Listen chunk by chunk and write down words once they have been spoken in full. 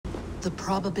The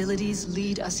probabilities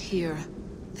lead us here.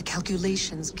 The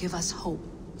calculations give us hope.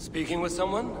 Speaking with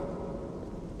someone?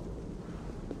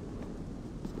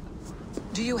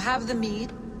 Do you have the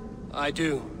mead? I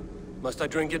do. Must I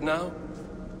drink it now?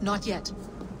 Not yet.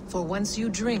 For once you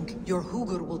drink, your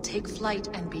Hugur will take flight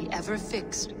and be ever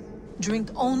fixed. Drink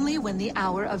only when the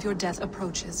hour of your death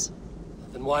approaches.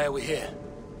 Then why are we here?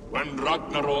 When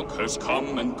Ragnarok has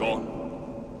come and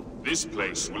gone, this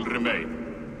place will remain.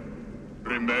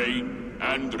 Remain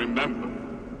and remember.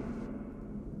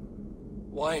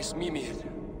 Wise Mimir,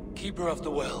 keeper of the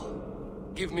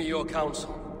well, give me your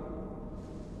counsel.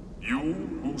 You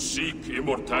who seek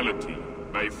immortality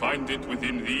may find it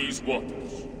within these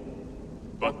waters.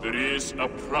 But there is a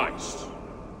price.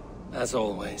 As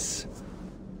always.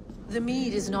 The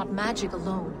mead is not magic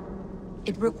alone.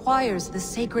 It requires the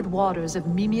sacred waters of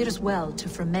Mimir's well to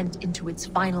ferment into its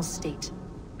final state.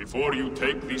 Before you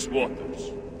take these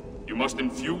waters, you must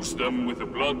infuse them with the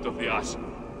blood of the Ashen.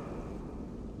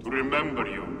 To remember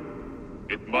you,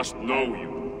 it must know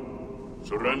you.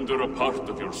 Surrender a part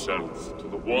of yourself to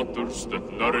the waters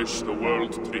that nourish the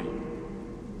World Tree.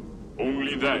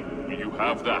 Only then will you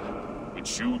have that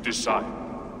which you desire.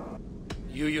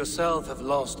 You yourself have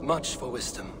lost much for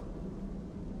wisdom.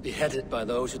 Beheaded by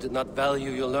those who did not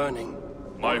value your learning.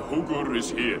 My Hugur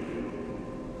is here.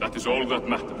 That is all that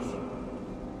matters.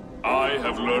 I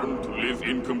have learned to live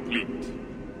incomplete,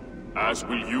 as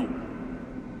will you.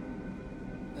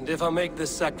 And if I make this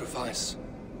sacrifice,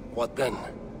 what then?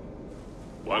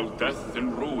 While death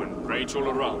and ruin rage all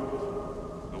around,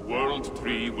 the World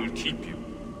Tree will keep you.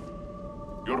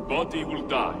 Your body will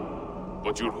die,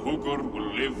 but your Hugur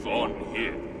will live on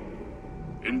here.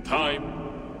 In time,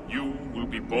 you will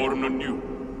be born anew,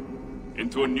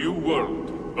 into a new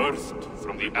world birthed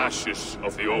from the ashes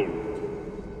of the old.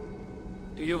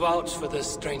 Do you vouch for this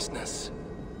strangeness?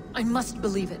 I must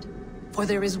believe it, for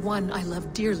there is one I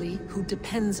love dearly who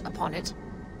depends upon it.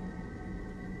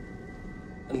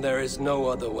 And there is no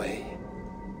other way.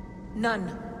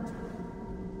 None.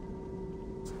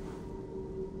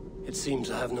 It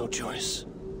seems I have no choice.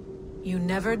 You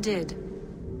never did.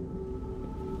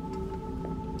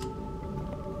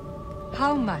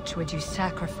 How much would you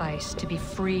sacrifice to be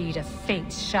freed of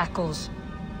fate's shackles?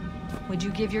 Would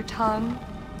you give your tongue,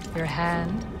 your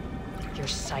hand, your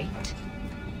sight?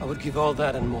 I would give all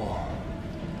that and more.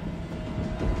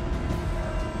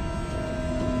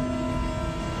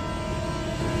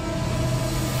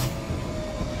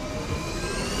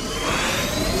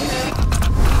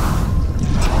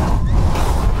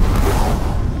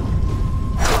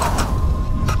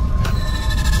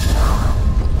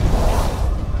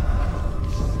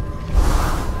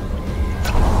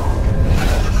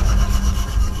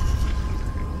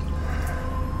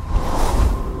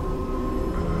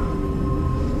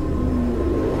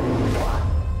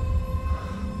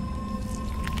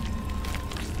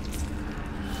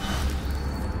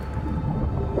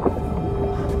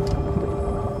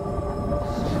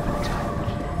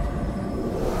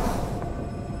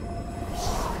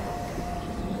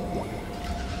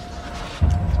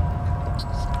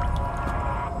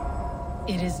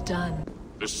 It is done.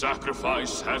 The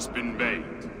sacrifice has been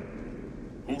made.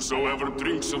 Whosoever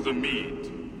drinks of the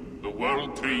mead, the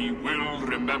World Tree will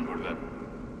remember them.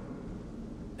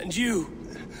 And you?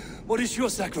 What is your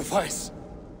sacrifice?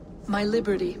 My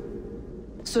liberty.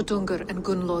 Suttungr and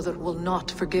Gunnlóðr will not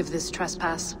forgive this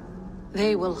trespass.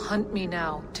 They will hunt me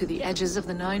now to the edges of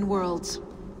the Nine Worlds.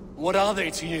 What are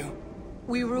they to you?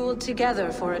 We ruled together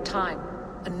for a time,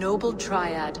 a noble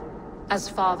triad, as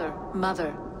father,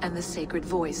 mother, and the sacred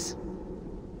voice.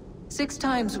 6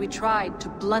 times we tried to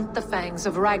blunt the fangs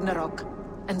of Ragnarok,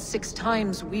 and 6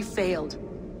 times we failed.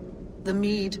 The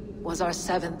mead was our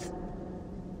 7th.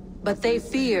 But they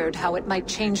feared how it might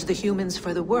change the humans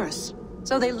for the worse,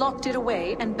 so they locked it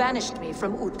away and banished me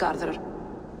from Utgardr.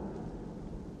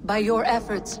 By your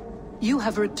efforts, you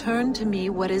have returned to me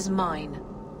what is mine.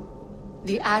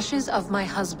 The ashes of my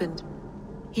husband.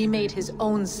 He made his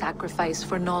own sacrifice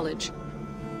for knowledge.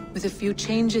 With a few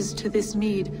changes to this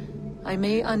mead, I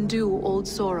may undo old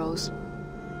sorrows.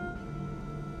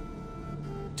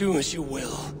 Do as you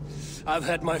will. I've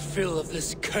had my fill of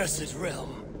this cursed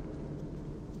realm.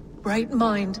 Bright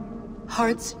mind,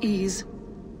 heart's ease.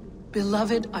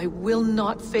 Beloved, I will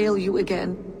not fail you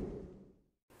again.